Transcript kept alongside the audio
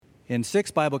In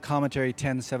 6 Bible Commentary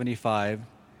 1075,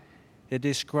 it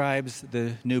describes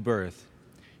the new birth.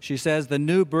 She says, the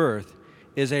new birth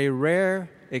is a rare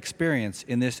experience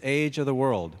in this age of the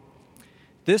world.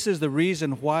 This is the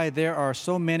reason why there are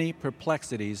so many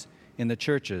perplexities in the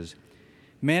churches.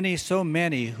 So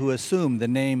many who assume the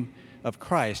name of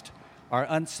Christ are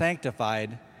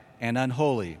unsanctified and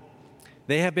unholy.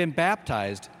 They have been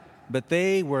baptized, but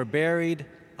they were buried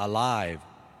alive.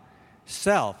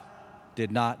 Self did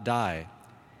not die,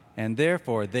 and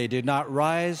therefore they did not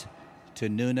rise to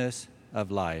newness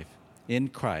of life in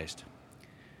Christ.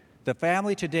 The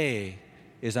family today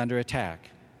is under attack.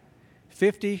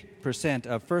 50%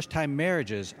 of first-time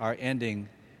marriages are ending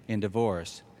in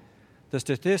divorce. The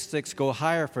statistics go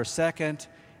higher for second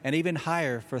and even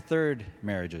higher for third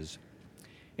marriages.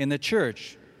 In the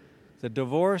church, the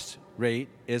divorce rate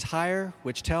is higher,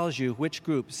 which tells you which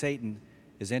group Satan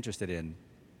is interested in.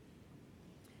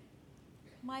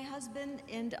 My husband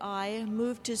and I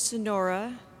moved to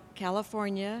Sonora,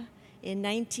 California, in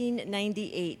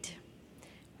 1998.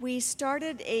 We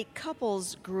started a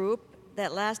couples group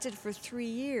that lasted for 3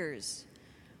 years.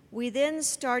 We then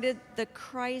started the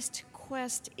Christ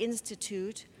Quest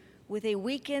Institute with a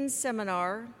weekend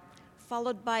seminar,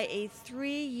 followed by a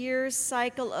 3-year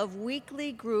cycle of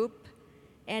weekly group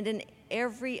and an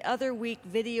every other week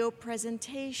video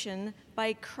presentation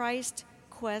by Christ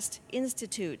Quest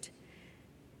Institute.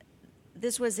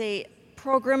 This was a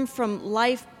program from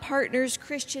Life Partners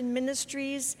Christian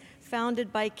Ministries,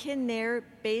 founded by Ken Nair,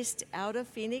 based out of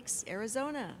Phoenix,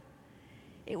 Arizona.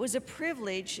 It was a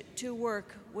privilege to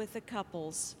work with the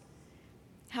couples.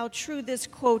 How true this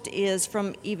quote is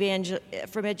from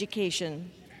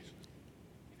education.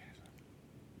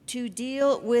 To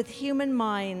deal with human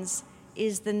minds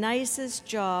is the nicest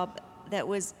job that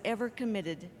was ever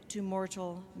committed to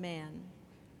mortal man.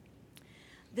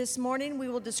 This morning we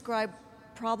will describe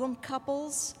problem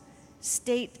couples,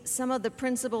 state some of the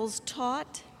principles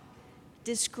taught,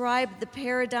 describe the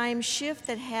paradigm shift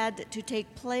that had to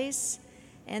take place,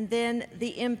 and then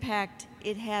the impact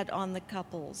it had on the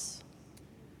couples.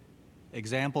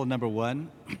 Example number 1,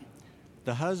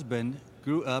 the husband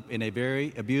grew up in a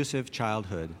very abusive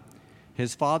childhood.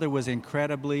 His father was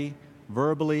incredibly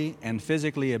verbally and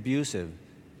physically abusive.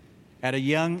 At a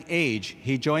young age,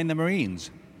 he joined the Marines.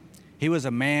 He was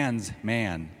a man's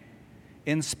man.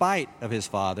 In spite of his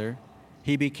father,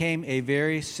 he became a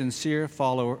very sincere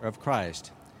follower of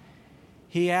Christ.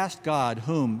 He asked God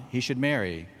whom he should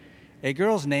marry. A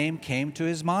girl's name came to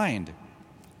his mind.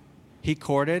 He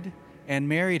courted and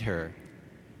married her.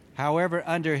 However,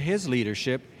 under his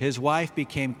leadership, his wife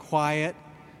became quiet,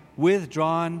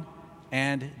 withdrawn,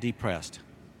 and depressed.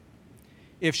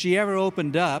 If she ever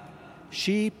opened up,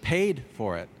 she paid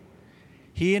for it.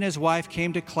 He and his wife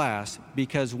came to class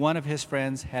because one of his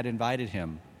friends had invited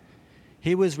him.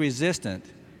 He was resistant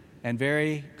and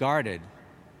very guarded.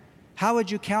 How would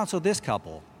you counsel this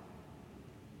couple?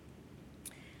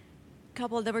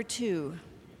 Couple number 2.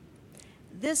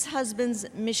 This husband's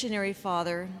missionary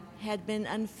father had been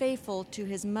unfaithful to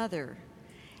his mother.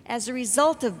 As a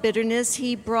result of bitterness,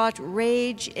 he brought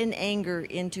rage and anger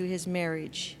into his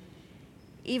marriage.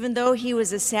 Even though he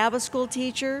was a Sabbath school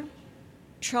teacher,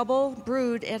 trouble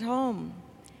brewed at home.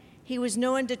 He was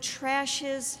known to trash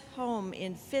his home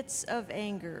in fits of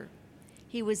anger.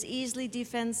 He was easily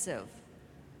defensive.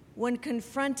 When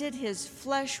confronted, his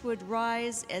flesh would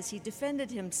rise as he defended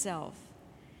himself.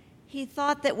 He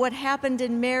thought that what happened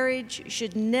in marriage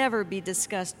should never be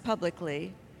discussed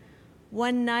publicly.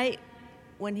 One night,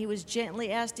 when he was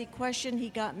gently asked a question, he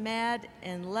got mad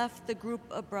and left the group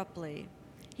abruptly.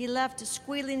 He left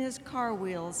squealing his car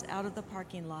wheels out of the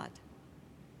parking lot.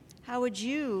 How would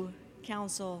you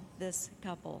counsel this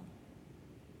couple?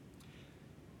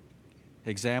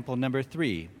 Example number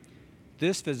 3.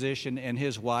 This physician and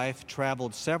his wife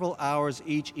traveled several hours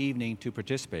each evening to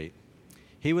participate.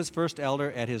 He was first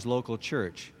elder at his local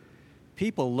church.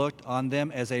 People looked on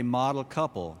them as a model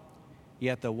couple,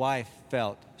 yet the wife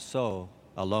felt so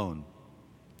alone.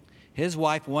 His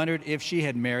wife wondered if she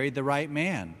had married the right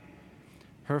man.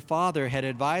 Her father had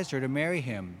advised her to marry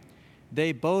him.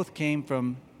 They both came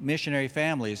from missionary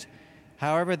families.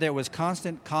 However, there was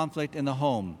constant conflict in the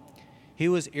home. He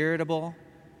was irritable,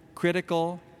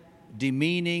 critical,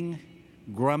 demeaning,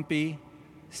 grumpy,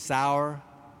 sour,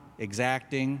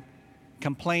 exacting,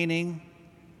 complaining,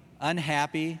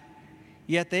 unhappy,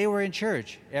 yet they were in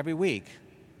church every week,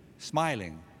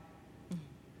 smiling.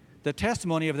 The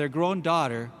testimony of their grown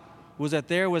daughter was that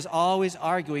there was always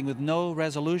arguing with no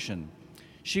resolution.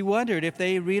 She wondered if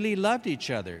they really loved each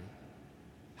other.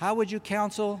 How would you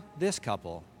counsel this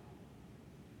couple?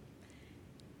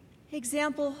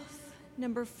 Example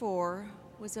number 4,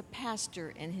 was a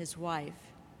pastor and his wife.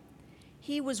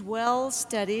 He was well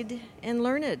studied and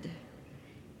learned.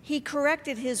 He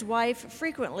corrected his wife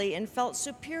frequently and felt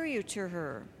superior to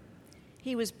her.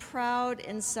 He was proud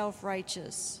and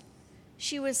self-righteous.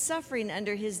 She was suffering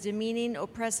under his demeaning,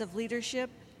 oppressive leadership.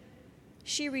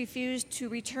 She refused to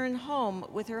return home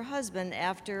with her husband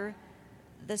after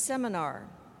the seminar.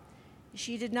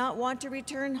 She did not want to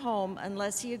return home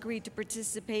unless he agreed to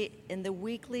participate in the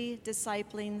weekly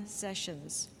discipling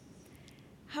sessions.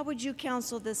 How would you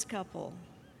counsel this couple?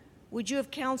 Would you have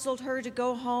counseled her to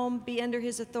go home, be under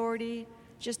his authority,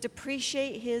 just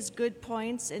appreciate his good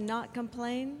points and not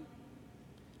complain?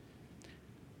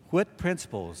 What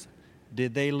principles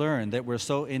did they learn that were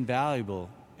so invaluable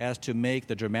as to make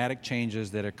the dramatic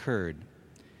changes that occurred?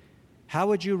 How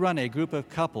would you run a group of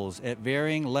couples at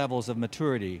varying levels of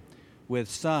maturity, with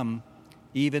some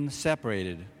even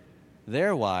separated?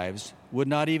 Their wives would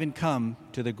not even come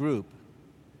to the group.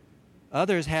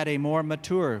 Others had a more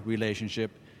mature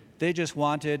relationship. They just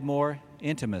wanted more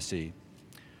intimacy.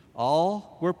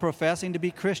 All were professing to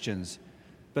be Christians,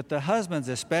 but the husbands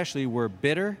especially were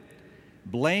bitter,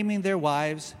 blaming their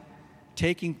wives,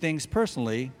 taking things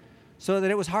personally, so that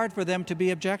it was hard for them to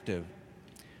be objective.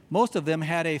 Most of them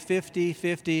had a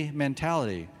 50-50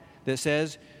 mentality that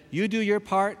says, you do your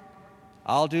part,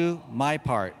 I'll do my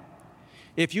part.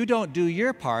 If you don't do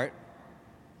your part,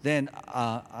 then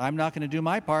I'm not going to do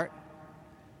my part.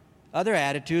 Other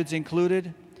attitudes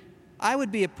included, I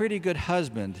would be a pretty good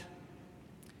husband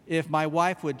if my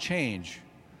wife would change,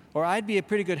 or I'd be a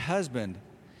pretty good husband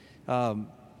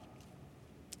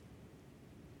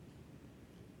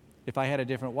if I had a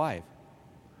different wife.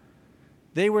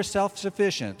 They were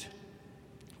self-sufficient,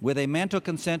 with a mental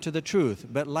consent to the truth,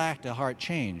 but lacked a heart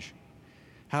change.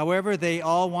 However, they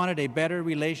all wanted a better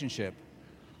relationship.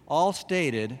 All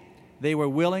stated they were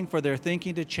willing for their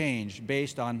thinking to change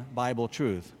based on Bible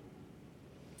truth.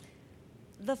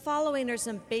 The following are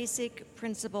some basic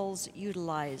principles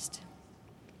utilized.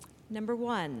 Number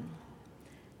 1,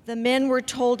 the men were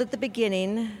told at the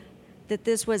beginning that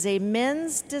this was a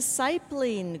men's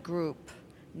discipling group,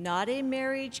 not a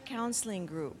marriage counseling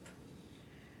group.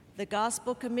 The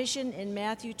Gospel Commission in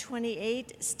Matthew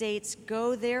 28 states,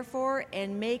 "Go therefore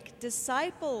and make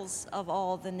disciples of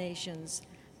all the nations,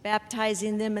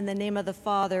 baptizing them in the name of the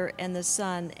Father and the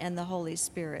Son and the Holy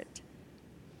Spirit."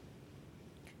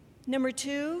 Number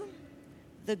 2,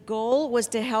 the goal was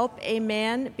to help a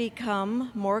man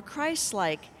become more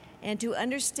Christ-like and to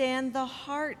understand the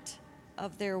heart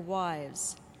of their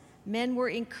wives. Men were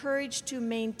encouraged to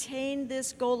maintain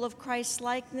this goal of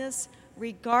Christ-likeness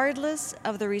regardless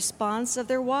of the response of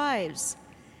their wives.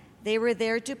 They were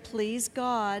there to please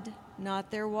God, not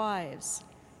their wives.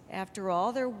 After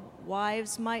all, their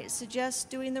wives might suggest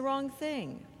doing the wrong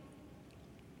thing.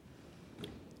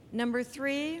 Number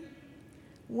 3,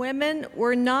 women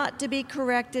were not to be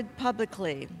corrected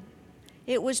publicly.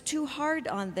 It was too hard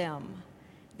on them.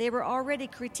 They were already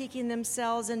critiquing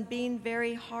themselves and being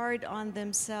very hard on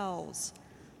themselves.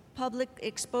 Public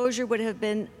exposure would have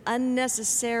been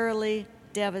unnecessarily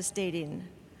devastating.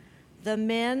 The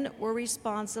men were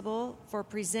responsible for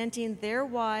presenting their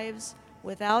wives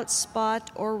without spot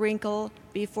or wrinkle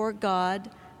before God,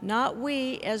 not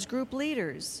we as group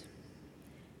leaders.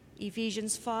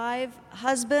 Ephesians 5,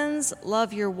 husbands,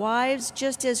 love your wives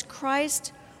just as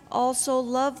Christ also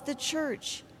loved the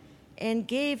church and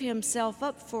gave himself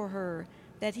up for her,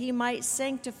 that he might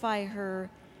sanctify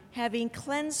her, having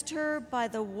cleansed her by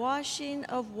the washing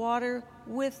of water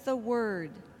with the word,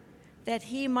 that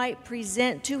he might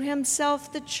present to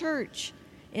himself the church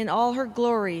in all her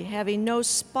glory, having no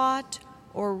spot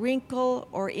or wrinkle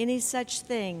or any such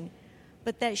thing,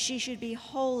 but that she should be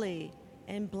holy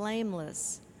and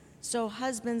blameless. So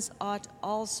husbands ought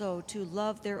also to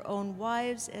love their own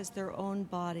wives as their own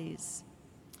bodies.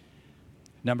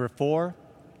 Number 4,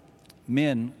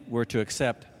 men were to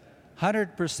accept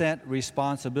 100%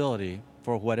 responsibility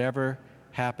for whatever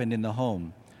happened in the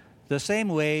home, the same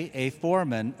way a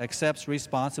foreman accepts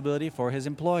responsibility for his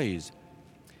employees.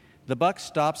 The buck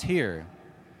stops here.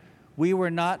 We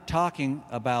were not talking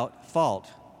about fault.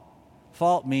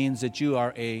 Fault means that you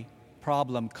are a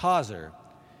problem causer.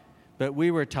 But we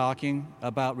were talking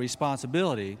about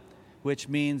responsibility, which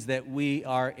means that we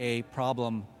are a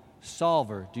problem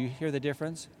solver. Do you hear the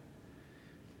difference?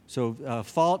 So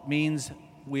fault means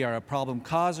we are a problem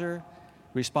causer.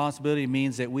 Responsibility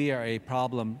means that we are a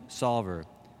problem solver.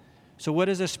 So what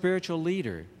is a spiritual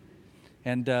leader?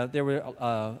 And there were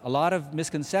a lot of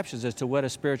misconceptions as to what a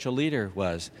spiritual leader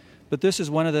was. But this is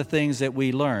one of the things that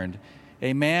we learned.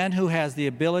 A man who has the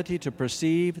ability to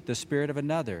perceive the spirit of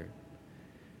another,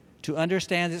 to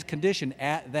understand its condition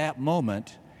at that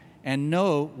moment and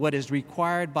know what is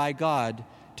required by God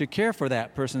to care for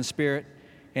that person's spirit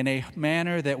in a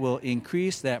manner that will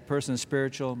increase that person's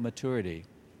spiritual maturity.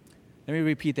 Let me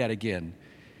repeat that again.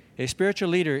 A spiritual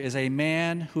leader is a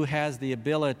man who has the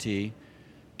ability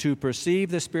to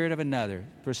perceive the spirit of another,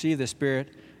 perceive the spirit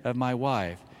of my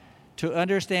wife, to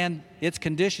understand its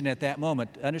condition at that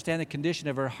moment, understand the condition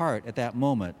of her heart at that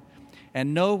moment,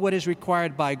 and know what is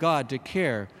required by God to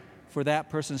care for that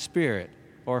person's spirit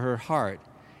or her heart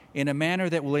in a manner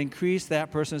that will increase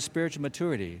that person's spiritual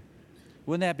maturity.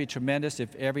 Wouldn't that be tremendous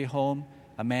if every home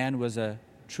a man was a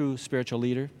true spiritual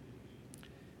leader?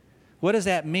 What does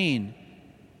that mean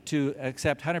to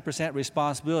accept 100%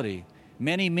 responsibility?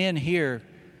 Many men hear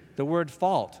the word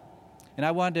fault, and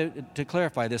I wanted to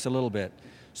clarify this a little bit.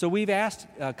 So we've asked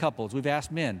couples, we've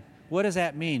asked men, what does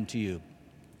that mean to you?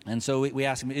 And so we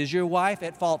ask them, is your wife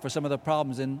at fault for some of the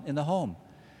problems in the home?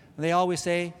 And they always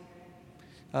say,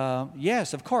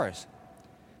 yes, of course.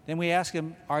 Then we ask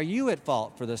them, are you at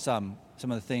fault for some of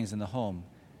the things in the home?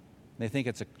 They think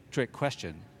it's a trick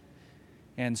question.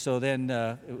 And so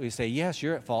then we say, yes,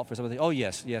 you're at fault for some of the, oh,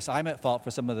 yes, I'm at fault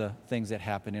for some of the things that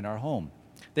happen in our home.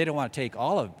 They don't want to take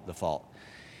all of the fault.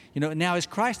 Now is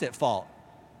Christ at fault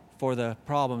for the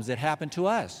problems that happen to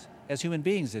us as human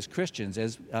beings, as Christians,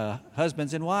 as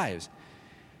husbands and wives?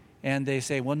 And they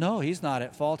say, well, no, he's not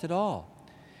at fault at all.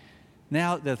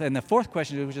 Now, and the fourth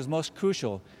question, which is most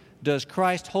crucial, does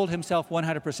Christ hold himself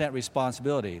 100%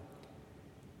 responsibility?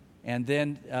 And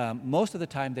then most of the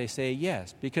time they say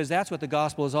yes, because that's what the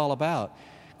gospel is all about.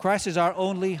 Christ is our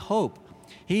only hope.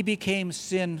 He became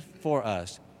sin for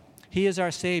us. He is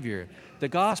our Savior. The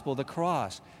gospel, the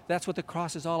cross, that's what the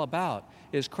cross is all about,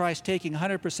 is Christ taking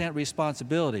 100%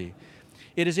 responsibility.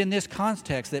 It is in this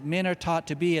context that men are taught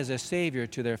to be as a Savior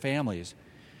to their families.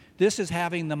 This is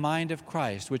having the mind of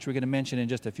Christ, which we're going to mention in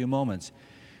just a few moments.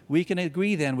 We can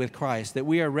agree then with Christ that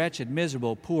we are wretched,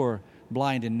 miserable, poor,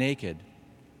 blind, and naked.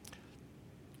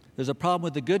 There's a problem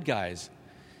with the good guys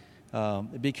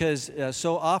because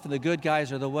so often the good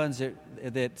guys are the ones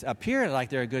that appear like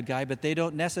they're a good guy, but they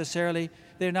don't necessarily,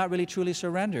 they're not really truly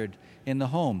surrendered in the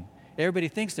home. Everybody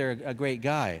thinks they're a great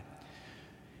guy.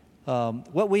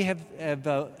 What we have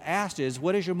asked is,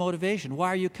 what is your motivation? Why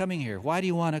are you coming here? Why do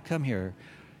you want to come here?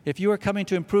 If you are coming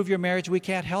to improve your marriage, we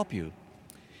can't help you.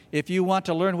 If you want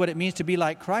to learn what it means to be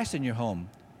like Christ in your home,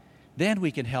 then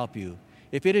we can help you.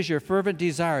 If it is your fervent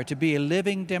desire to be a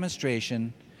living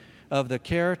demonstration of the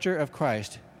character of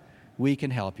Christ, we can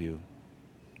help you.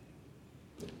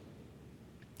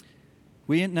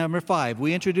 Number 5,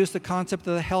 we introduce the concept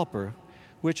of the helper,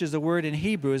 which is the word in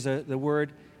Hebrew, is the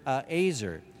word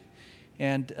azer.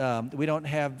 And we don't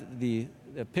have the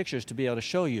pictures to be able to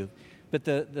show you, but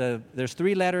there's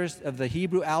 3 letters of the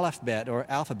Hebrew alphabet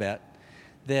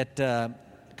that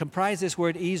comprise this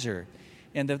word ezer.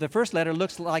 And the first letter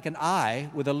looks like an eye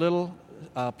with a little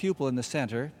pupil in the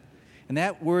center. And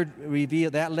that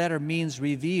letter means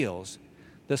reveals.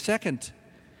 The second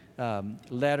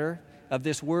letter of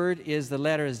this word is the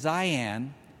letter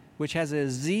Zayin, which has a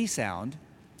Z sound.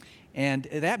 And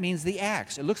that means the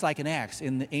axe. It looks like an axe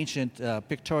in the ancient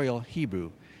pictorial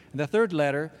Hebrew. And the third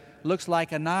letter looks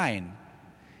like a 9.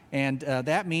 And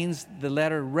that means the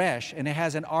letter Resh, and it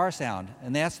has an R sound.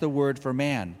 And that's the word for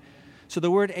man. So the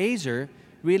word azer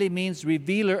really means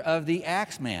revealer of the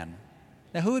axe man.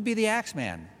 Now, who would be the axe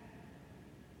man?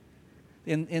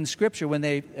 In Scripture, when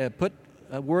they put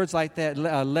words like that,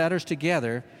 letters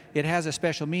together, it has a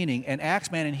special meaning. And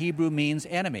axe man in Hebrew means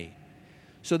enemy.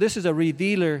 So this is a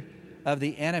revealer of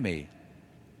the enemy.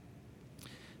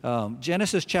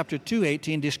 Genesis chapter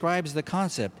 2:18 describes the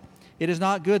concept. It is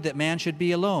not good that man should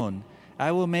be alone.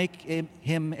 I will make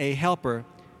him a helper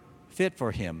fit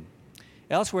for him.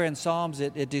 Elsewhere in Psalms,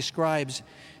 it describes,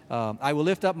 I will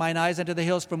lift up mine eyes unto the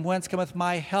hills, from whence cometh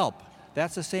my help.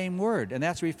 That's the same word, and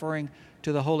that's referring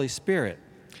to the Holy Spirit.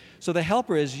 So the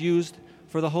helper is used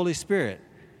for the Holy Spirit.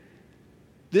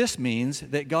 This means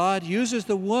that God uses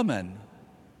the woman.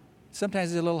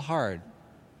 Sometimes it's a little hard,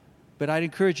 but I'd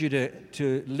encourage you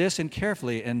to listen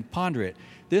carefully and ponder it.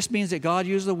 This means that God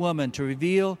uses the woman to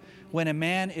reveal when a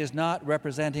man is not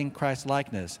representing Christ's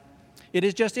likeness. It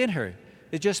is just in her.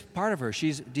 It's just part of her.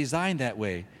 She's designed that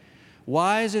way.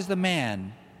 Wise is the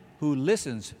man who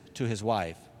listens to his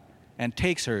wife and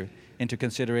takes her into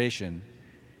consideration.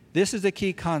 This is the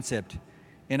key concept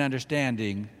in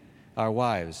understanding our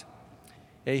wives.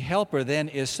 A helper, then,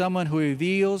 is someone who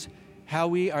reveals how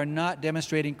we are not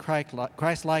demonstrating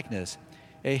Christ likeness.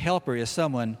 A helper is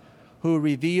someone who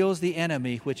reveals the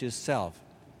enemy, which is self.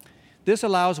 This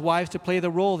allows wives to play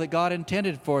the role that God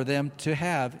intended for them to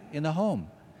have in the home.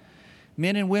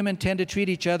 Men and women tend to treat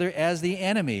each other as the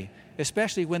enemy,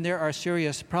 especially when there are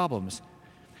serious problems.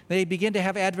 They begin to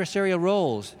have adversarial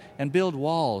roles and build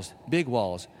walls, big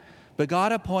walls. But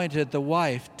God appointed the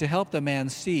wife to help the man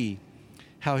see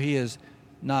how he is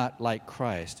not like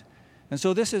Christ. And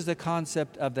so this is the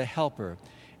concept of the helper.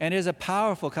 And it is a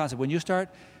powerful concept. When you start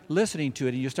listening to it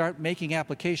and you start making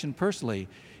application personally,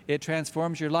 it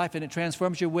transforms your life and it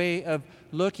transforms your way of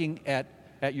looking at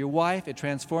your wife. It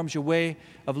transforms your way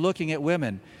of looking at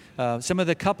women. Some of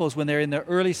the couples, when they're in the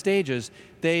early stages,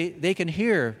 they can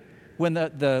hear when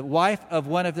the wife of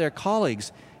one of their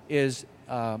colleagues is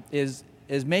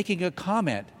making a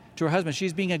comment to her husband.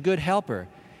 She's being a good helper.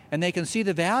 And they can see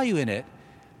the value in it,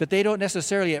 but they don't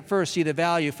necessarily at first see the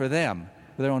value for them,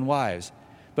 for their own wives.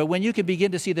 But when you can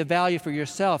begin to see the value for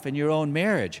yourself in your own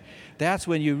marriage, that's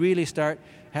when you really start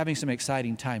having some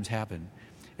exciting times happen.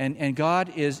 And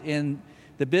God is in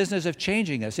the business of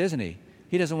changing us, isn't He?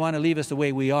 He doesn't want to leave us the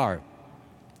way we are.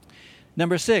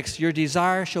 Number 6, your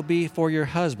desire shall be for your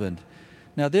husband.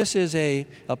 Now this is a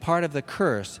part of the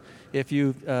curse. If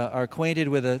you are acquainted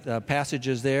with the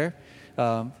passages there,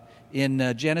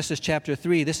 in Genesis chapter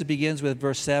 3, this begins with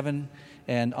verse 7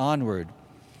 and onward.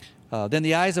 Then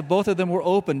the eyes of both of them were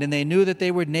opened, and they knew that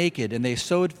they were naked, and they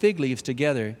sewed fig leaves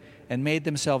together and made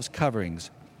themselves coverings.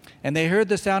 And they heard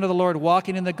the sound of the Lord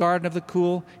walking in the garden in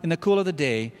the cool of the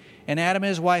day, and Adam and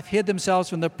his wife hid themselves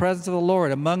from the presence of the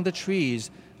Lord among the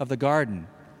trees of the garden.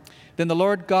 Then the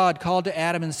Lord God called to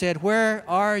Adam and said, "Where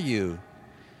are you?"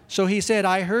 So he said,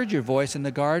 "I heard your voice in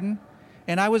the garden,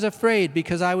 and I was afraid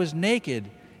because I was naked,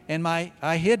 and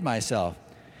I hid myself."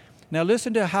 Now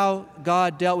listen to how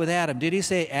God dealt with Adam. Did He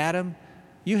say, "Adam,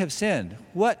 you have sinned.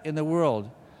 What in the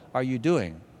world are you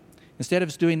doing?" Instead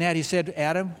of doing that, He said,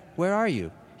 "Adam, where are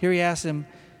you?" Here He asked him,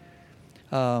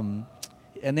 and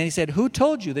then He said, "Who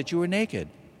told you that you were naked?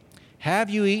 Have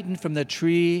you eaten from the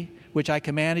tree which I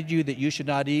commanded you that you should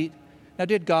not eat?" Now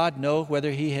did God know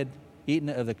whether he had eaten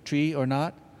of the tree or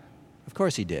not? Of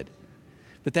course He did.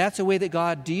 But that's the way that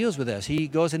God deals with us. He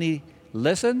goes and He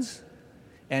listens,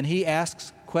 and He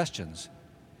asks questions.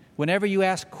 Whenever you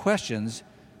ask questions,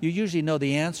 you usually know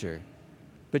the answer,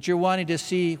 but you're wanting to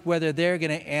see whether they're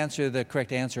going to answer the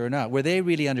correct answer or not, where they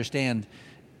really understand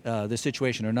the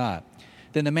situation or not.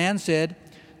 Then the man said,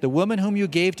 "The woman whom you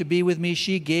gave to be with me,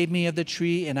 she gave me of the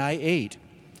tree, and I ate."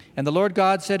 And the Lord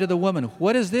God said to the woman,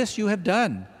 "What is this you have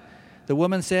done?" The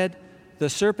woman said, "The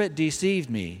serpent deceived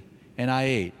me, and I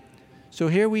ate." So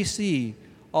here we see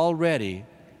already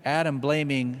Adam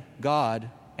blaming God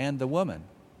and the woman.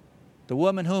 "The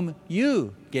woman whom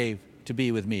you gave to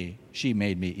be with me, she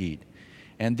made me eat."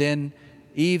 And then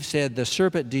Eve said, "The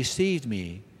serpent deceived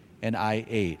me, and I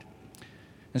ate."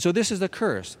 And so this is the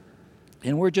curse.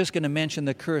 And we're just going to mention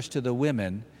the curse to the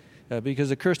women, because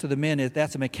the curse to the men,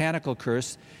 that's a mechanical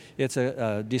curse. It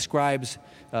describes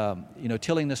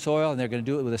tilling the soil, and they're going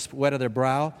to do it with the sweat of their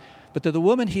brow. But to the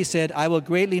woman He said, "I will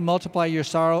greatly multiply your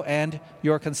sorrow and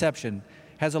your conception."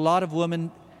 Has a lot of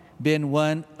women been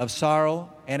one of sorrow,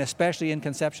 and especially in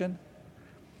conception?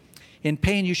 "In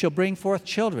pain you shall bring forth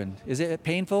children." Is it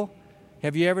painful?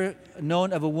 Have you ever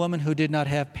known of a woman who did not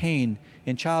have pain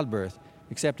in childbirth,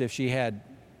 except if she had,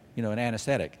 an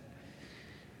anesthetic?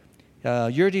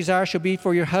 "Your desire shall be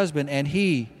for your husband, and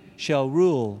he shall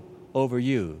rule over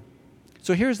you."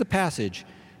 So here's the passage.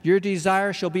 Your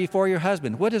desire shall be for your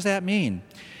husband. What does that mean?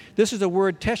 This is the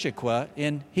word teshekwa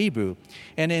in Hebrew.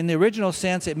 And in the original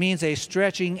sense, it means a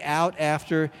stretching out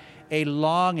after, a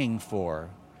longing for.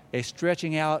 A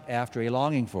stretching out after, a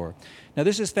longing for. Now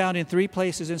this is found in 3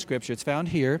 places in Scripture. It's found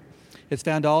here. It's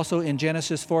found also in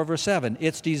Genesis 4, verse 7.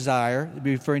 Its desire,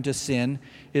 referring to sin,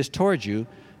 is towards you,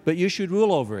 but you should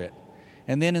rule over it.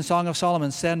 And then in Song of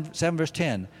Solomon 7, verse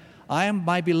 10, "I am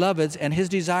my beloved's, and his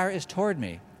desire is toward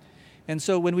me." And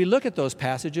so when we look at those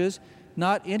passages,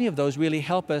 not any of those really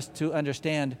help us to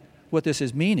understand what this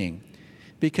is meaning.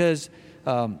 Because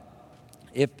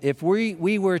if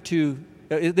we were to,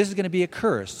 this is going to be a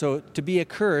curse. So to be a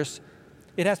curse,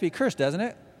 it has to be cursed, doesn't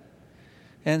it?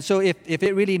 And so if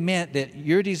it really meant that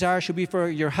your desire should be for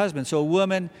your husband, so a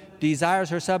woman desires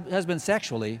her husband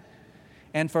sexually,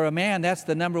 and for a man that's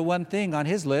the number one thing on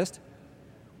his list,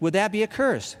 would that be a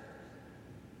curse?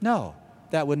 No,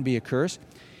 that wouldn't be a curse.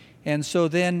 And so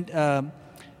then as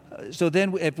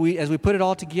we put it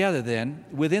all together then,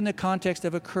 within the context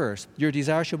of a curse, your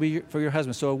desire shall be for your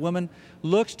husband. So a woman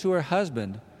looks to her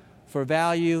husband for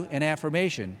value and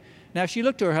affirmation. Now, if she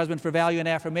looked to her husband for value and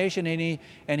affirmation,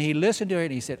 and he listened to her,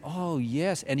 and he said, "Oh,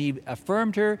 yes," and he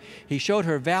affirmed her, he showed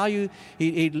her value,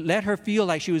 he let her feel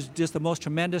like she was just the most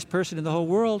tremendous person in the whole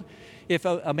world. If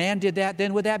a man did that,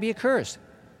 then would that be a curse?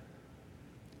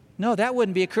 No, that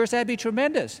wouldn't be a curse. That'd be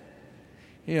tremendous.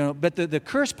 But the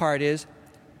curse part is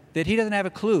that he doesn't have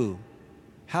a clue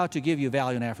how to give you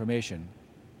value and affirmation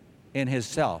in his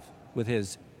self, in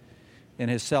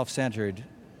his self-centered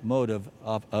mode of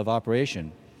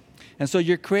operation. And so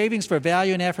your cravings for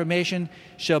value and affirmation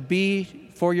shall be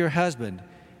for your husband,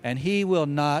 and he will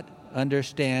not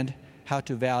understand how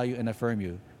to value and affirm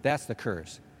you. That's the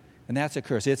curse. And that's a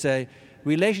curse. It's a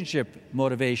relationship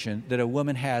motivation that a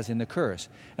woman has in the curse.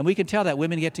 And we can tell that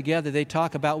women get together, they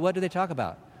talk about, what do they talk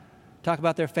about? Talk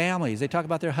about their families, they talk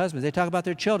about their husbands, they talk about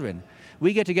their children.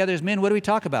 We get together as men, what do we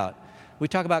talk about? We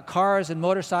talk about cars and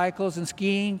motorcycles and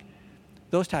skiing,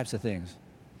 those types of things.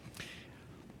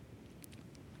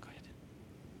 Go ahead.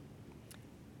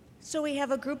 So we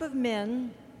have a group of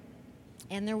men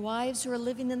and their wives who are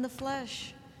living in the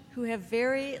flesh, who have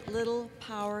very little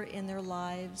power in their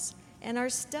lives and are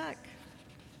stuck.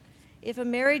 If a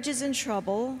marriage is in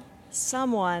trouble,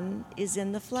 someone is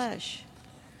in the flesh.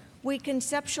 We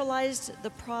conceptualized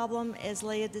the problem as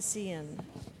Laodicean.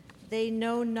 They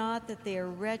know not that they are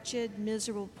wretched,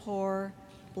 miserable, poor,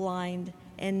 blind,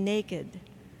 and naked.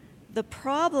 The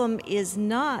problem is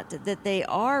not that they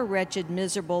are wretched,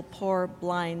 miserable, poor,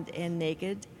 blind, and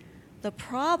naked. The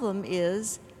problem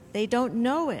is they don't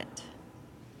know it.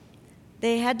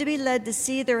 They had to be led to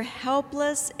see their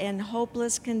helpless and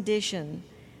hopeless condition.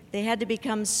 They had to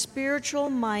become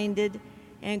spiritual-minded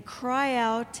and cry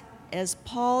out, as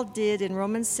Paul did in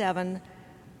Romans 7,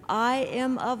 I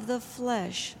am of the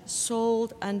flesh,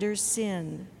 sold under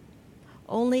sin.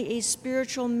 Only a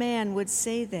spiritual man would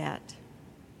say that.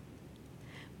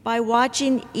 By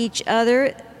watching each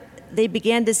other, they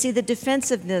began to see the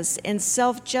defensiveness and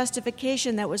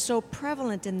self-justification that was so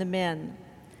prevalent in the men.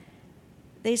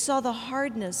 They saw the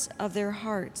hardness of their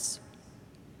hearts.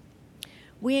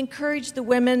 We encourage the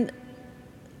women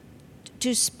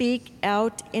to speak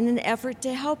out in an effort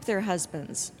to help their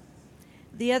husbands.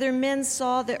 The other men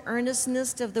saw the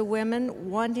earnestness of the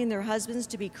women wanting their husbands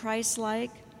to be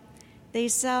Christ-like. They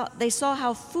saw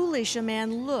how foolish a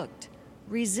man looked,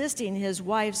 resisting his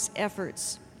wife's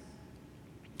efforts.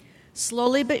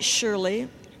 Slowly but surely,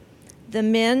 the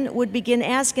men would begin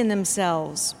asking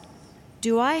themselves,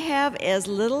 do I have as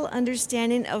little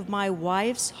understanding of my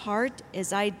wife's heart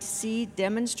as I see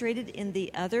demonstrated in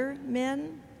the other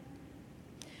men?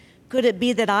 Could it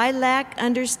be that I lack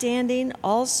understanding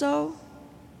also?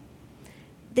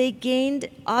 They gained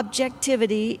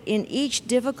objectivity in each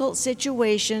difficult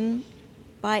situation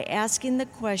by asking the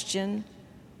question,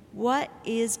 what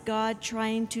is God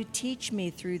trying to teach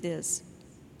me through this?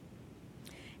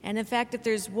 And in fact,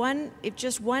 if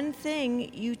just one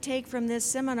thing you take from this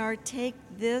seminar, take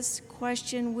this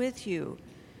question with you.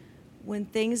 When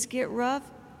things get rough,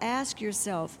 ask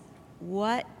yourself,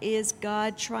 what is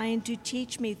God trying to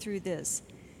teach me through this?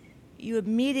 You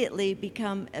immediately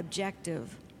become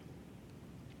objective.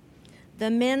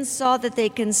 The men saw that they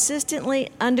consistently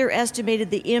underestimated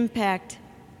the impact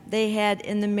they had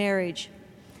in the marriage.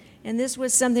 And this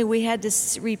was something we had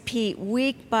to repeat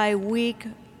week by week,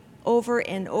 over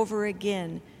and over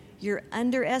again. You're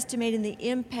underestimating the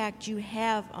impact you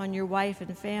have on your wife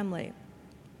and family.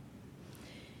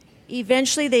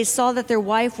 Eventually, they saw that their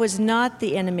wife was not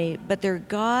the enemy, but their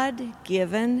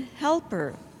God-given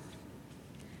helper.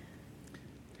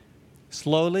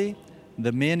 Slowly,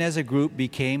 the men as a group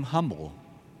became humble.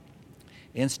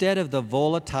 Instead of the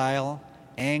volatile,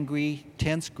 angry,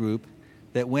 tense group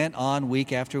that went on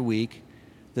week after week,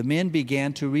 the men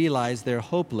began to realize their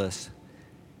helpless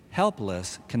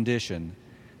condition,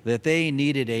 that they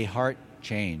needed a heart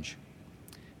change.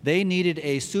 They needed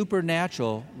a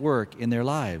supernatural work in their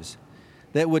lives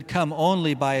that would come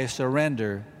only by a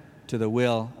surrender to the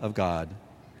will of God.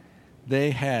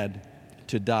 They had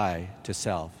to die to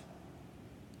self.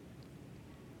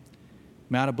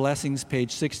 Mount of Blessings,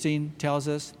 page 16, tells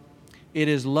us, it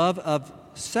is love of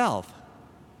self.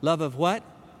 Love of what?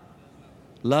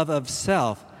 Love of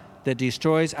self that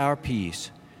destroys our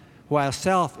peace. While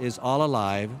self is all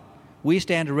alive, we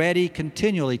stand ready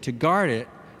continually to guard it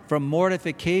from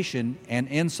mortification and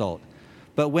insult.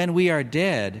 But when we are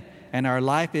dead and our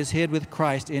life is hid with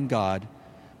Christ in God,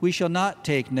 we shall not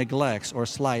take neglects or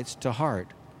slights to heart.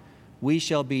 We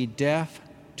shall be deaf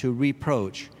to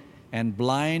reproach and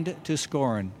blind to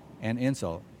scorn and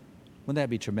insult. Wouldn't that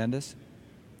be tremendous?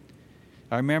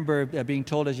 I remember being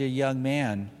told as a young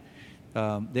man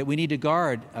that we need to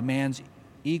guard a man's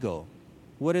ego.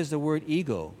 What does the word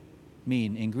ego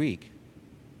mean in Greek?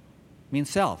 It means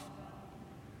self.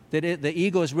 That the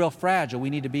ego is real fragile. We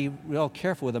need to be real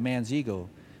careful with a man's ego.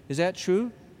 Is that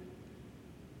true?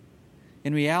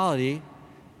 In reality,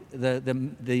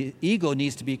 the ego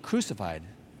needs to be crucified.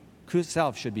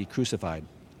 self should be crucified.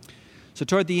 So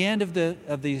toward the end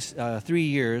of these 3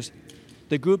 years,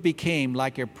 the group became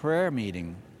like a prayer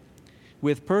meeting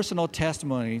with personal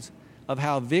testimonies of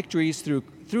how victories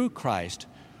through Christ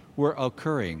were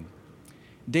occurring.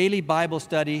 Daily Bible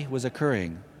study was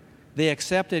occurring. They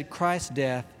accepted Christ's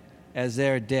death as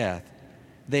their death.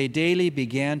 They daily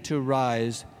began to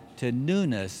rise to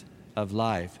newness of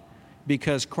life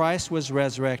because Christ was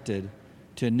resurrected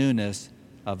to newness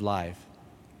of life.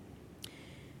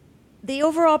 The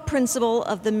overall principle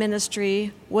of the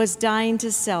ministry was dying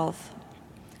to self.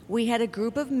 We had a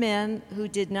group of men who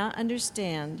did not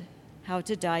understand how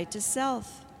to die to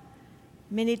self.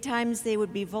 Many times they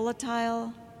would be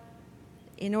volatile.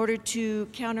 In order to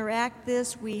counteract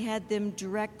this, we had them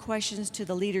direct questions to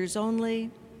the leaders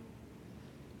only.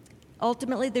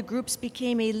 Ultimately, the groups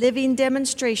became a living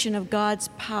demonstration of God's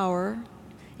power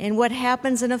and what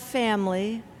happens in a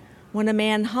family when a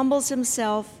man humbles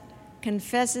himself,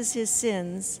 confesses his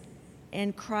sins,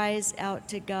 and cries out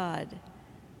to God.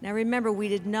 Now remember, we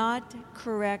did not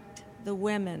correct the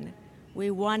women. We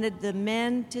wanted the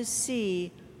men to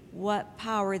see what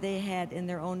power they had in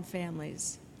their own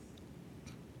families.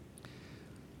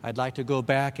 I'd like to go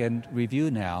back and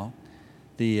review now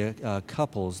the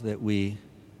couples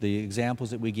the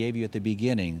examples that we gave you at the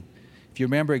beginning. If you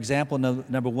remember example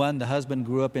number 1, the husband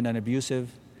grew up in an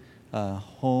abusive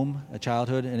home, a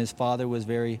childhood, and his father was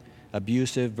very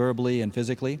abusive verbally and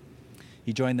physically.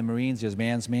 He joined the Marines, he was a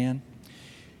man's man.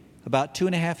 About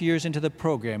 2.5 years into the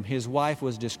program, his wife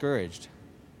was discouraged.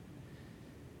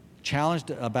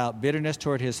 Challenged about bitterness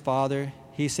toward his father,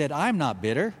 he said, "I'm not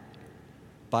bitter."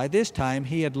 By this time,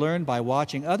 he had learned by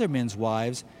watching other men's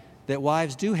wives that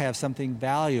wives do have something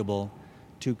valuable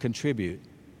to contribute.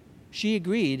 She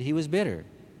agreed he was bitter,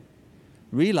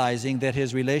 realizing that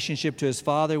his relationship to his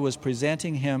father was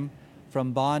preventing him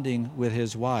from bonding with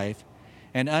his wife,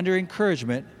 and under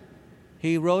encouragement,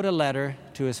 he wrote a letter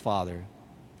to his father.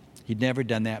 He'd never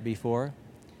done that before.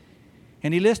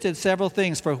 And he listed several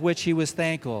things for which he was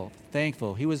thankful.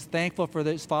 He was thankful for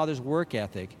his father's work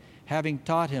ethic, having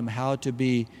taught him how to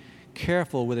be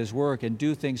careful with his work and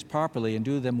do things properly and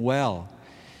do them well.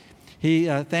 He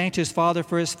thanked his father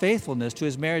for his faithfulness to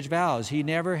his marriage vows. He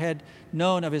never had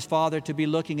known of his father to be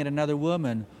looking at another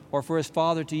woman or for his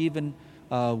father to even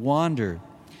wander.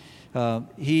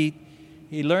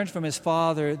 He learned from his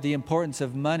father the importance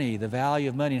of money, the value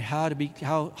of money, and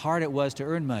how hard it was to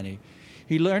earn money.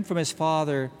 He learned from his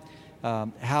father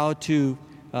how to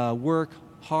work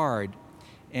hard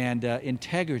and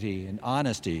integrity and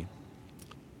honesty.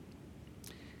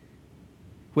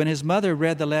 When his mother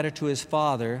read the letter to his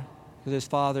father, because his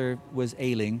father was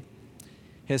ailing,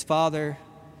 his father,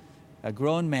 a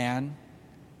grown man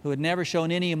who had never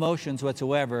shown any emotions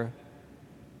whatsoever,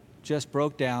 just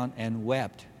broke down and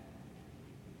wept.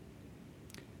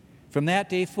 From that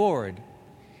day forward,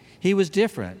 he was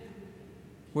different.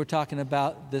 We're talking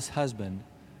about this husband.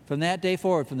 From that day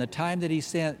forward, from the time that he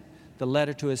sent the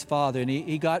letter to his father, and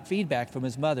he got feedback from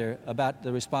his mother about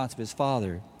the response of his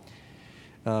father.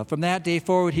 From that day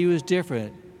forward, he was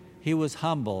different. He was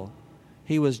humble.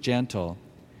 He was gentle.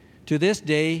 To this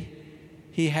day,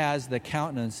 he has the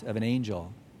countenance of an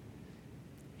angel.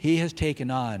 He has taken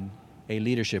on a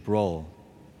leadership role.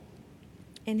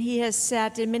 And he has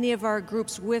sat in many of our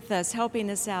groups with us, helping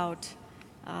us out.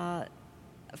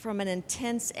 From an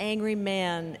intense, angry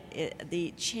man,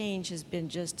 the change has been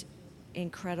just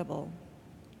incredible.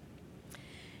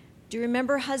 Do you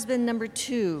remember husband number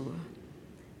 2?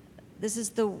 This is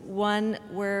the one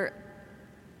where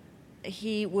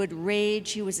he would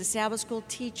rage. He was a Sabbath school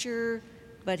teacher,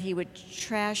 but he would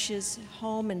trash his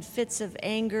home in fits of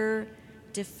anger,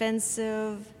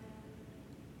 defensive,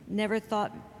 never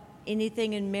thought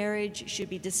anything in marriage should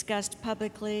be discussed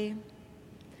publicly.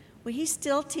 Well, he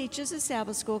still teaches a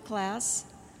Sabbath school class,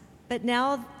 but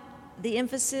now the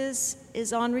emphasis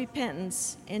is on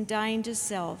repentance and dying to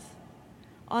self,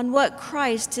 on what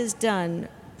Christ has done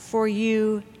for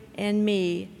you and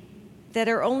me, that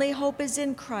our only hope is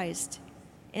in Christ,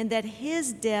 and that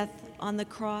his death on the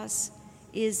cross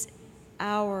is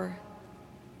our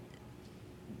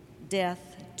death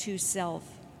to self.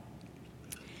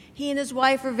 He and his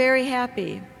wife are very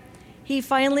happy. He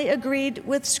finally agreed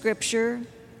with Scripture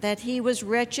that he was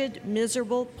wretched,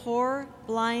 miserable, poor,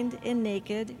 blind, and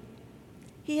naked.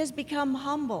 He has become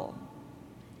humble.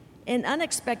 An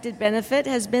unexpected benefit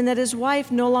has been that his wife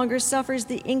no longer suffers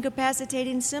the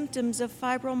incapacitating symptoms of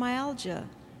fibromyalgia.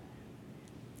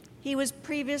 He was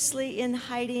previously in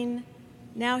hiding.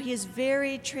 Now he is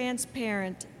very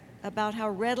transparent about how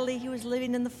readily he was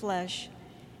living in the flesh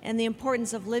and the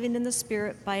importance of living in the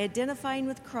Spirit by identifying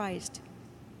with Christ.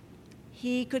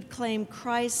 he could claim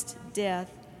Christ's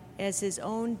death as his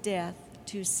own death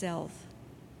to self.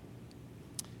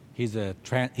 He's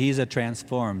a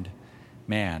transformed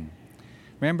man.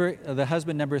 Remember, the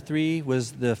husband number 3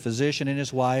 was the physician and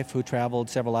his wife who traveled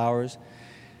several hours.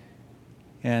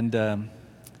 And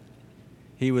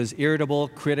he was irritable,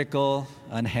 critical,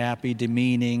 unhappy,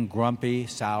 demeaning, grumpy,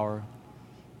 sour,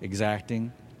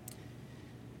 exacting.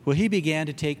 Well, he began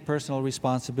to take personal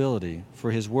responsibility for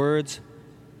his words,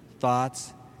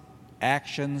 thoughts,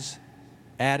 actions,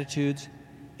 attitudes,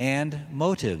 and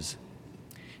motives.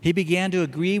 He began to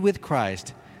agree with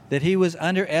Christ that he was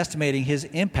underestimating his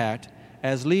impact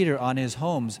as leader on his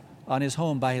home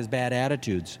by his bad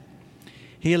attitudes.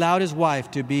 He allowed his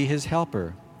wife to be his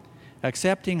helper,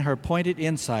 accepting her pointed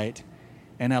insight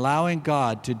and allowing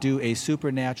God to do a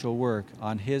supernatural work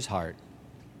on his heart.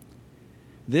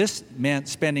 This meant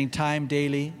spending time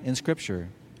daily in Scripture.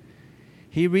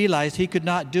 He realized he could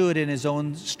not do it in his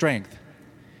own strength.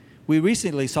 We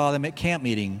recently saw them at camp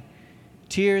meeting.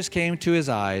 Tears came to his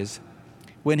eyes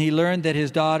when he learned that his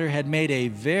daughter had made a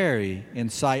very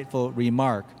insightful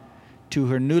remark to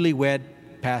her newlywed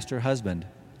pastor husband.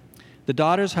 The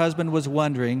daughter's husband was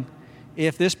wondering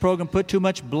if this program put too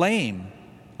much blame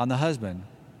on the husband.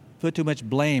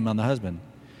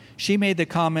 She made the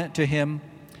comment to him,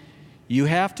 "You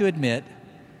have to admit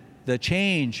the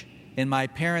change in my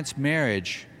parents'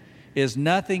 marriage is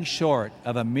nothing short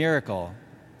of a miracle."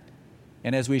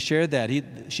 And as we shared that,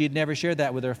 she'd never shared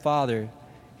that with her father.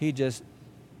 He just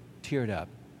teared up.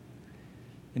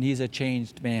 And he's a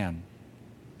changed man.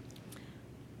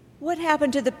 What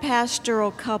happened to the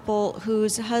pastoral couple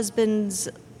whose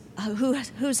husband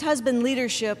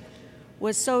leadership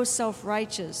was so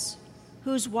self-righteous,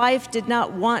 whose wife did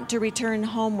not want to return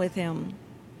home with him?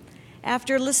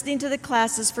 After listening to the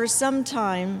classes for some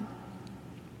time,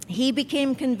 he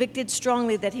became convicted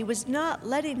strongly that he was not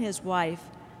letting his wife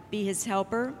be his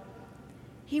helper.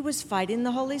 He was fighting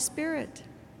the Holy Spirit.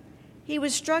 He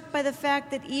was struck by the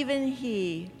fact that even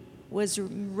he was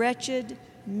wretched,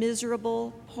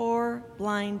 miserable, poor,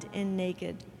 blind, and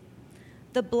naked.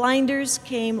 The blinders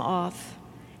came off,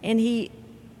 and he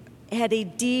had a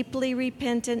deeply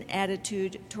repentant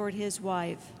attitude toward his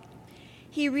wife.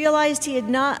 He realized he had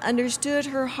not understood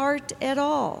her heart at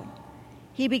all.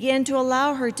 He began to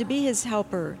allow her to be his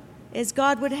helper, as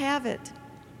God would have it.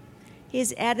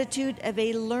 His attitude of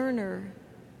a learner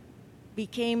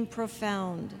became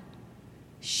profound.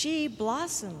 She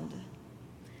blossomed.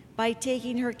 By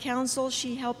taking her counsel,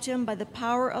 she helped him by the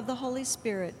power of the Holy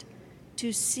Spirit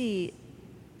to see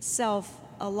self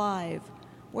alive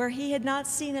where he had not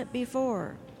seen it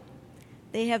before.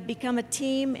 They have become a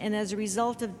team, and as a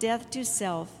result of death to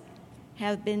self,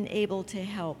 have been able to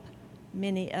help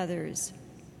many others.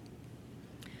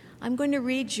 I'm going to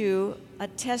read you a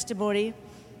testimony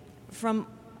from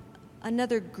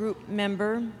another group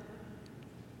member.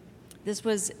 This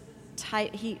was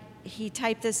he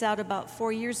typed this out about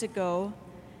 4 years ago,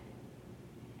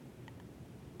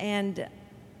 and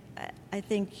I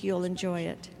think you'll enjoy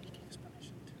it.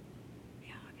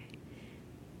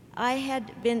 I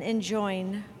had been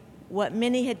enjoying what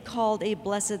many had called a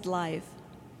blessed life.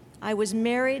 I was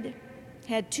married,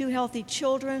 had 2 healthy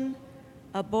children,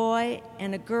 a boy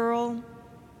and a girl,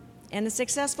 and a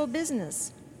successful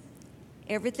business.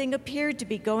 Everything appeared to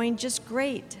be going just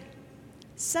great.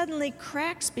 Suddenly,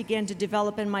 cracks began to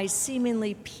develop in my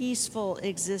seemingly peaceful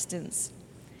existence.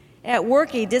 At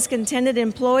work, a discontented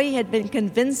employee had been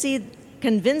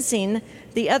convincing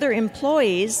the other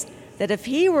employees that if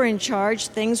he were in charge,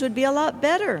 things would be a lot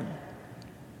better.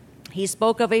 He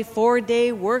spoke of a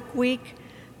 4-day work week,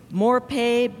 more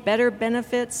pay, better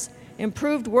benefits,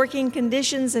 improved working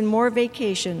conditions, and more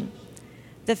vacation.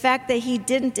 The fact that he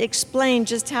didn't explain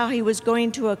just how he was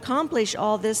going to accomplish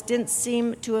all this didn't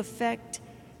seem to affect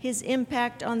his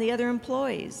impact on the other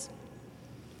employees.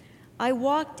 I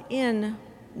walked in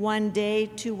one day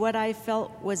to what I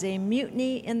felt was a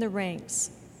mutiny in the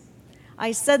ranks.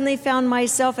 I suddenly found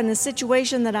myself in a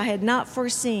situation that I had not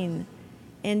foreseen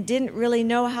and didn't really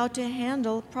know how to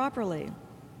handle properly.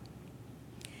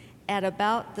 At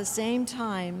about the same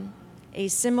time, a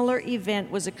similar event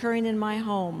was occurring in my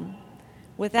home.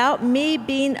 Without me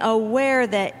being aware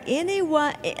that anything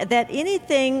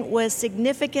was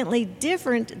significantly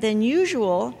different than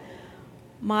usual,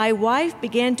 my wife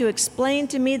began to explain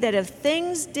to me that if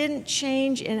things didn't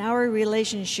change in our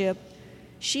relationship,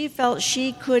 she felt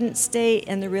she couldn't stay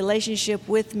in the relationship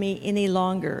with me any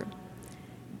longer.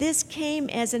 This came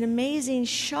as an amazing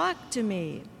shock to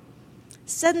me.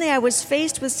 Suddenly, I was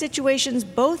faced with situations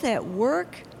both at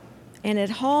work and at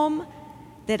home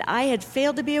that I had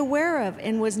failed to be aware of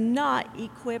and was not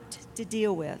equipped to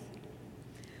deal with.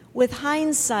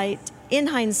 In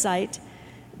hindsight,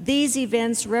 these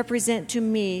events represent to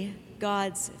me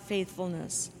God's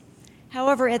faithfulness.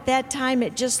 However, at that time,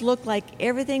 it just looked like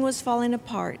everything was falling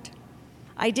apart.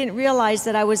 I didn't realize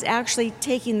that I was actually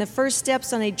taking the first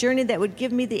steps on a journey that would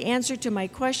give me the answer to my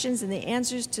questions and the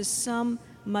answers to some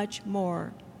much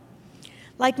more.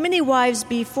 Like many wives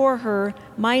before her,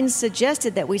 mine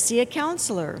suggested that we see a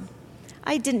counselor.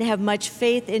 I didn't have much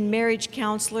faith in marriage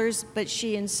counselors, but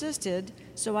she insisted,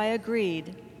 so I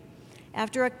agreed.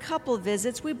 After a couple of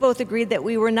visits, we both agreed that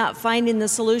we were not finding the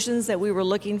solutions that we were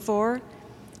looking for.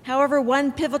 However,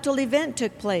 one pivotal event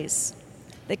took place.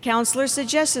 The counselor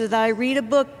suggested that I read a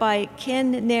book by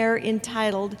Ken Nair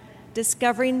entitled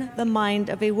Discovering the Mind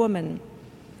of a Woman.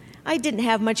 I didn't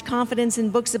have much confidence in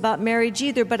books about marriage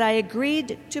either, but I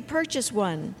agreed to purchase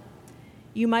one.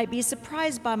 You might be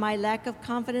surprised by my lack of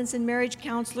confidence in marriage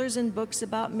counselors and books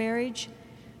about marriage.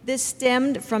 This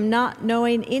stemmed from not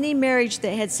knowing any marriage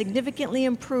that had significantly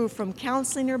improved from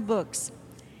counseling or books.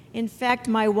 In fact,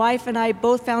 my wife and I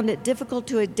both found it difficult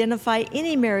to identify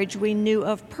any marriage we knew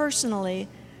of personally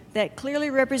that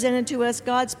clearly represented to us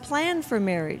God's plan for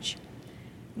marriage.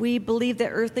 We believe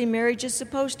that earthly marriage is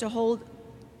supposed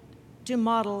to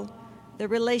model the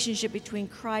relationship between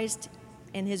Christ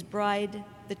and his bride,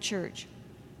 the church.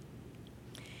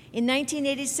 In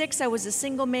 1986, I was a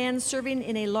single man serving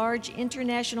in a large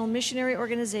international missionary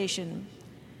organization.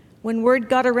 When word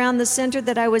got around the center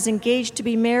that I was engaged to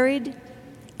be married,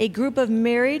 a group of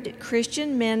married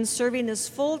Christian men serving as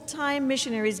full-time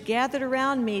missionaries gathered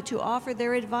around me to offer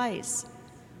their advice.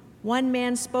 One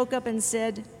man spoke up and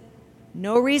said,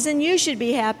 "No reason you should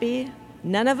be happy.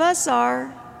 None of us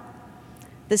are."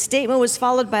 The statement was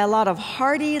followed by a lot of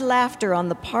hearty laughter on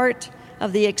the part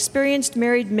of the experienced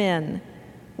married men.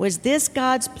 Was this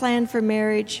God's plan for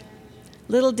marriage?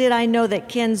 Little did I know that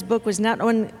Ken's book was not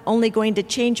only going to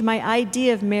change my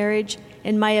idea of marriage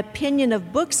and my opinion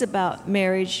of books about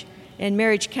marriage and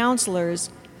marriage counselors,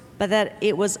 but that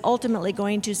it was ultimately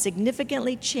going to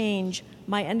significantly change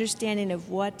my understanding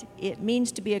of what it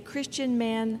means to be a Christian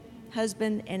man,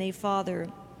 husband, and a father.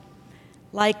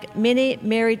 Like many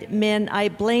married men, I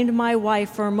blamed my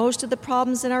wife for most of the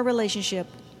problems in our relationship.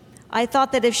 I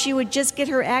thought that if she would just get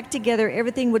her act together,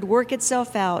 everything would work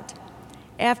itself out.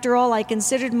 After all, I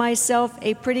considered myself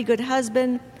a pretty good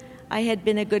husband. I had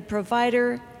been a good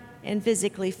provider and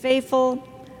physically faithful.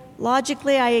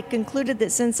 Logically, I had concluded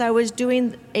that since I was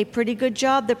doing a pretty good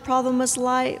job, the problem must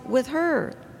lie with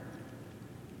her.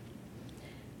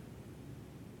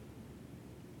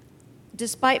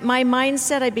 Despite my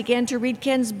mindset, I began to read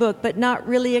Ken's book, but not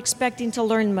really expecting to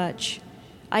learn much.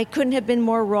 I couldn't have been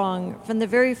more wrong. From the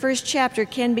very first chapter,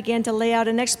 Ken began to lay out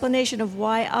an explanation of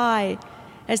why I,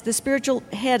 as the spiritual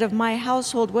head of my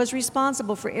household, was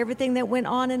responsible for everything that went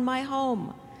on in my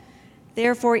home.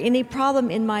 Therefore, any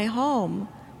problem in my home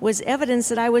was evidence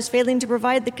that I was failing to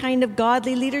provide the kind of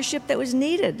godly leadership that was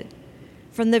needed.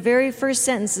 From the very first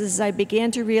sentences, I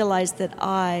began to realize that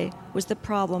I was the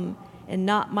problem and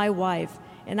not my wife,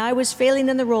 and I was failing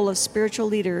in the role of spiritual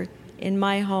leader in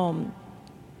my home.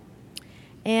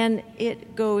 And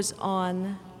it goes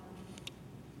on.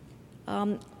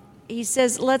 He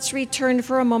says, let's return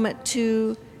for a moment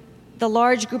to the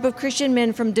large group of Christian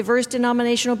men from diverse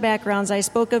denominational backgrounds I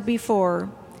spoke of before.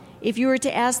 If you were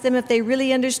to ask them if they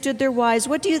really understood their wives,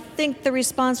 what do you think the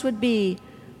response would be?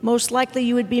 Most likely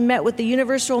you would be met with the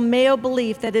universal male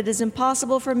belief that it is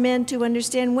impossible for men to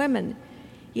understand women.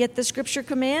 Yet the scripture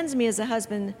commands me as a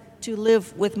husband to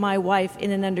live with my wife in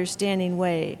an understanding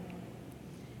way.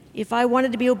 If I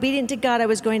wanted to be obedient to God, I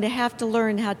was going to have to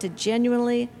learn how to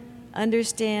genuinely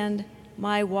understand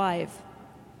my wife.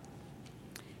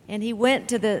 And he went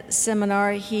to the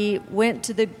seminar. He went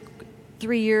to the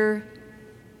 3-year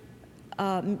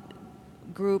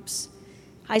groups.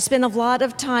 I spent a lot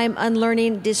of time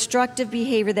unlearning destructive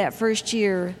behavior that first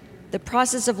year. The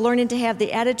process of learning to have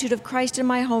the attitude of Christ in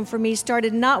my home for me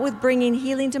started not with bringing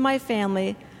healing to my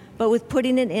family, but with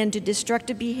putting an end to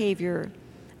destructive behavior.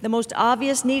 The most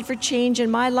obvious need for change in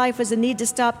my life was a need to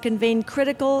stop conveying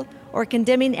critical or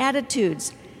condemning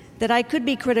attitudes. That I could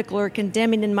be critical or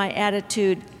condemning in my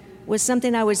attitude was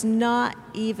something I was not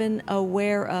even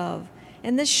aware of.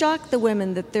 And this shocked the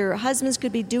women, that their husbands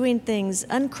could be doing things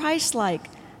unchristlike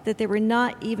that they were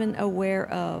not even aware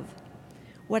of.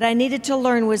 What I needed to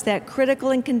learn was that critical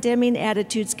and condemning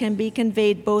attitudes can be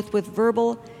conveyed both with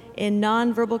verbal and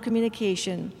nonverbal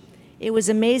communication. It was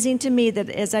amazing to me that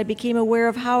as I became aware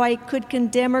of how I could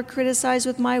condemn or criticize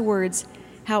with my words,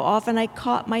 how often I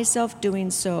caught myself doing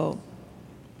so.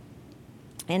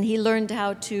 and he learned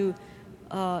how to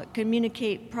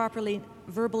communicate properly,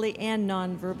 verbally and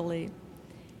non-verbally.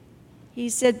 He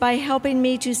said, by helping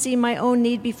me to see my own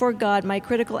need before God, my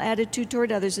critical attitude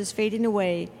toward others is fading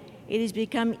away. It is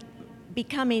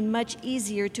becoming much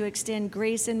easier to extend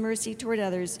grace and mercy toward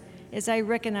others as I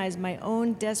recognize my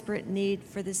own desperate need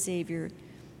for the Savior.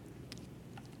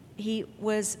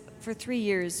 For 3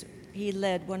 years, he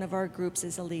led one of our groups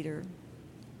as a leader.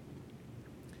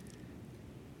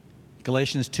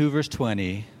 Galatians 2, verse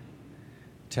 20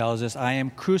 tells us, I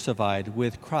am crucified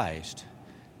with Christ.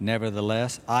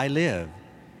 Nevertheless, I live.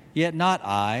 Yet not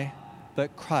I,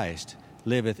 but Christ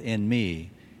liveth in me.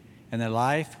 And the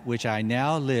life which I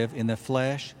now live in the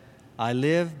flesh, I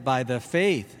live by the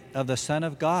faith of the Son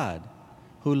of God,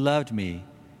 who loved me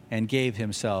and gave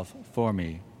himself for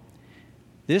me.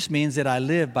 This means that I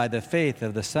live by the faith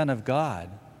of the Son of God,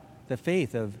 the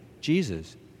faith of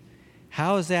Jesus.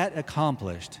 How is that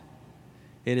accomplished?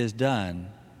 It is done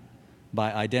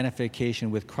by identification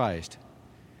with Christ.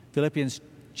 Philippians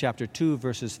chapter 2,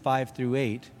 verses 5 through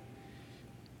 8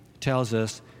 tells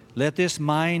us, let this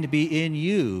mind be in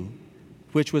you,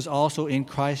 which was also in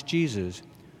Christ Jesus,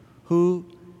 who,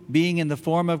 being in the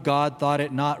form of God, thought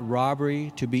it not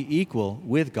robbery to be equal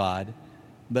with God,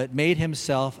 but made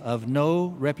himself of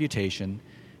no reputation,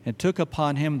 and took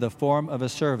upon him the form of a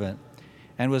servant,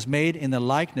 and was made in the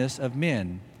likeness of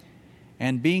men.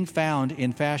 And being found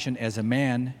in fashion as a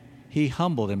man, he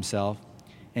humbled himself,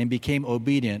 and became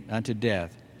obedient unto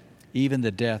death, even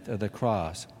the death of the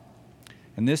cross.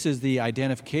 And this is the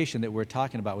identification that we're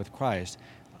talking about with Christ.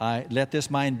 Let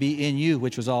this mind be in you,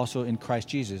 which was also in Christ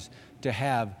Jesus, to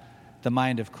have the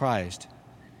mind of Christ.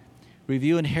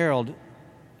 Review and Herald,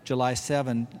 July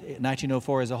 7,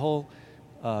 1904, is a whole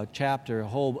chapter, a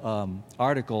whole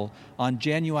article on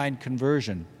genuine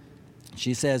conversion.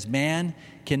 She says, man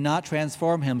cannot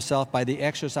transform himself by the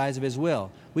exercise of his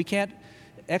will. We can't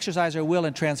exercise our will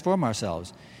and transform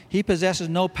ourselves. He possesses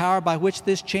no power by which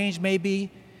this change may be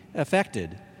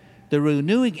effected. The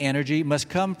renewing energy must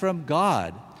come from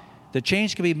God. The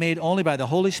change can be made only by the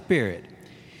Holy Spirit.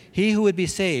 He who would be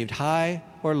saved, high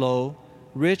or low,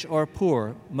 rich or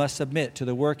poor, must submit to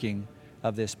the working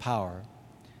of this power.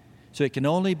 So it can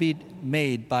only be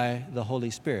made by the Holy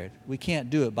Spirit. We can't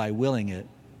do it by willing it.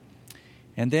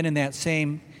 And then in that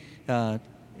same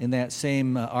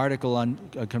article on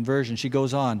conversion, she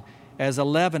goes on, as the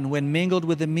leaven, when mingled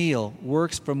with the meal,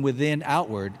 works from within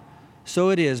outward,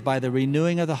 so it is by the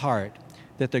renewing of the heart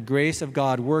that the grace of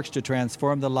God works to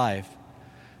transform the life.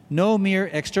 No mere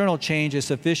external change is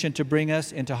sufficient to bring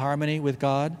us into harmony with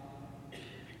God.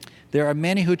 There are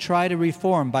many who try to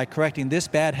reform by correcting this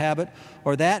bad habit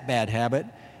or that bad habit,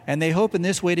 and they hope in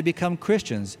this way to become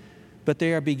Christians, but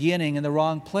they are beginning in the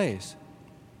wrong place.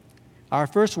 Our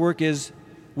first work is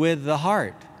with the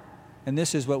heart, and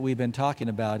this is what we've been talking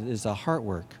about, is the heart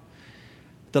work.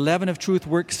 The leaven of truth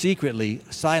works secretly,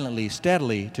 silently,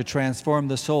 steadily to transform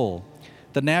the soul.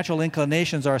 The natural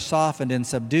inclinations are softened and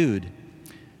subdued.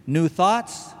 New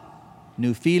thoughts,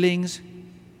 new feelings,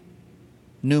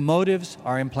 new motives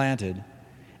are implanted.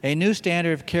 A new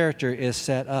standard of character is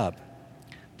set up.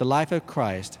 The life of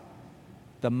Christ,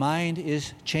 the mind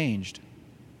is changed.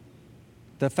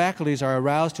 The faculties are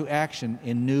aroused to action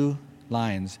in new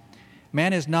lines.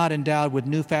 Man is not endowed with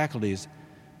new faculties,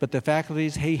 but the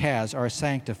faculties he has are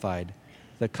sanctified.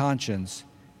 The conscience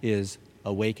is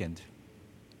awakened.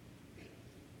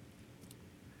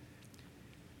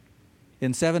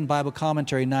 In 7 Bible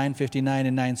Commentary 959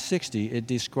 and 960, it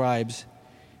describes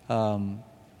a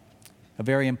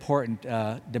very important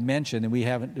dimension, and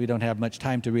we don't have much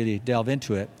time to really delve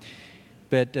into it.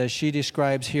 But she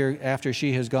describes here, after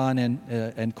she has gone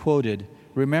and quoted,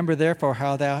 remember therefore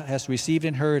how thou hast received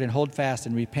and heard, and hold fast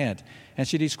and repent. And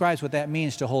she describes what that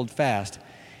means to hold fast.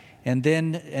 And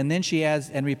then she adds,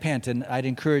 and repent. And I'd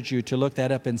encourage you to look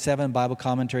that up in 7 Bible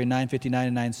Commentary 959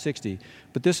 and 960.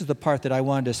 But this is the part that I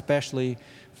wanted especially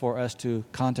for us to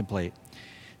contemplate.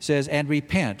 It says, and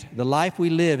repent. The life we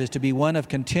live is to be one of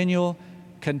continual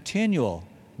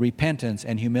repentance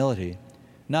and humility.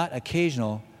 Not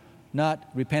occasional, not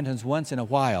repentance once in a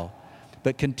while,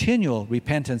 but continual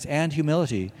repentance and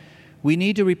humility. We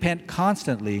need to repent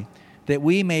constantly that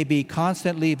we may be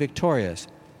constantly victorious.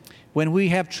 When we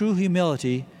have true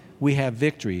humility, we have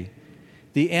victory.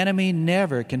 The enemy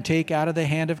never can take out of the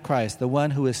hand of Christ the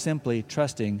one who is simply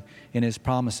trusting in his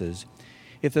promises.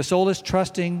 If the soul is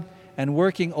trusting and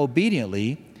working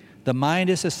obediently, the mind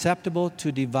is susceptible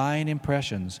to divine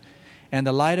impressions, and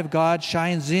the light of God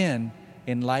shines in,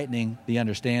 enlightening the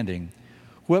understanding.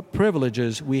 What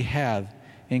privileges we have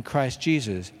in Christ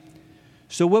Jesus.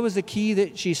 So what was the key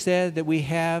that she said that we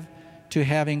have to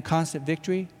having constant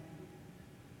victory?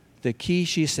 The key,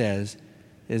 she says,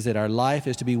 is that our life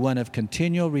is to be one of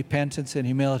continual repentance and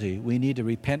humility. We need to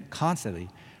repent constantly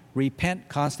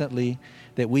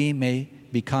that we may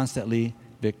be constantly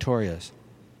victorious.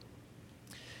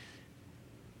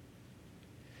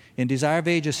 In Desire of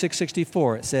Ages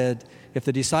 664, it said, if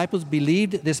the disciples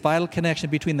believed this vital connection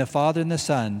between the Father and the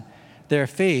Son, their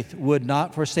faith would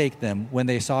not forsake them when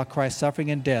they saw Christ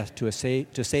suffering and death to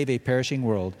save a perishing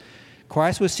world.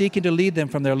 Christ was seeking to lead them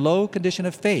from their low condition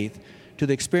of faith to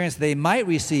the experience they might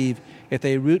receive if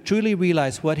they truly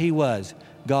realized what he was,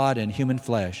 God in human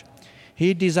flesh.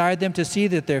 He desired them to see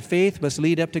that their faith must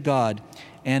lead up to God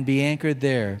and be anchored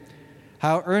there.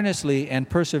 How earnestly and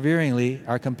perseveringly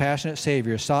our compassionate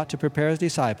Savior sought to prepare his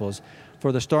disciples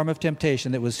for the storm of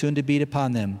temptation that was soon to beat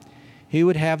upon them. He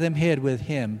would have them hid with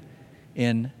him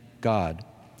in God.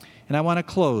 And I want to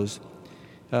close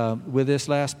with this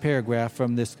last paragraph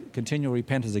from this continual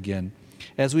repentance again.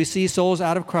 As we see souls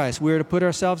out of Christ, we are to put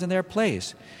ourselves in their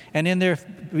place and in their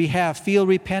behalf feel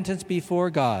repentance before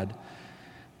God,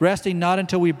 resting not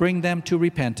until we bring them to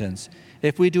repentance.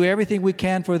 If we do everything we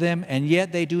can for them and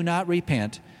yet they do not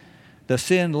repent, the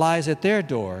sin lies at their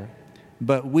door,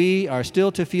 but we are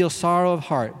still to feel sorrow of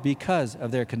heart because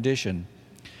of their condition,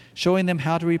 showing them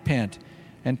how to repent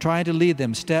and trying to lead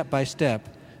them step by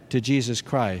step to Jesus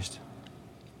Christ.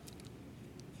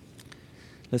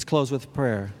 Let's close with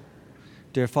prayer.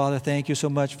 Dear Father, thank you so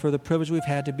much for the privilege we've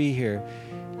had to be here.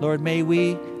 Lord, may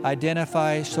we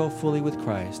identify so fully with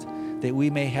Christ that we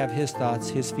may have his thoughts,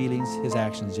 his feelings, his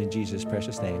actions in Jesus'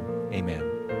 precious name. Amen.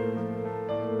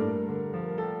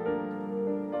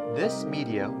 This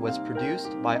media was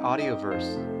produced by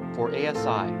Audioverse for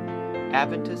ASI,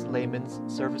 Adventist Layman's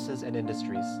Services and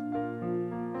Industries.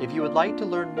 If you would like to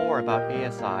learn more about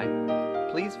ASI,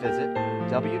 please visit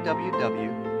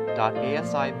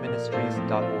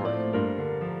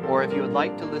www.asiministries.org. Or if you would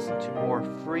like to listen to more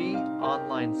free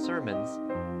online sermons,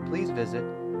 please visit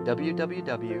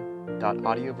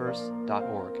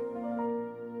www.audioverse.org.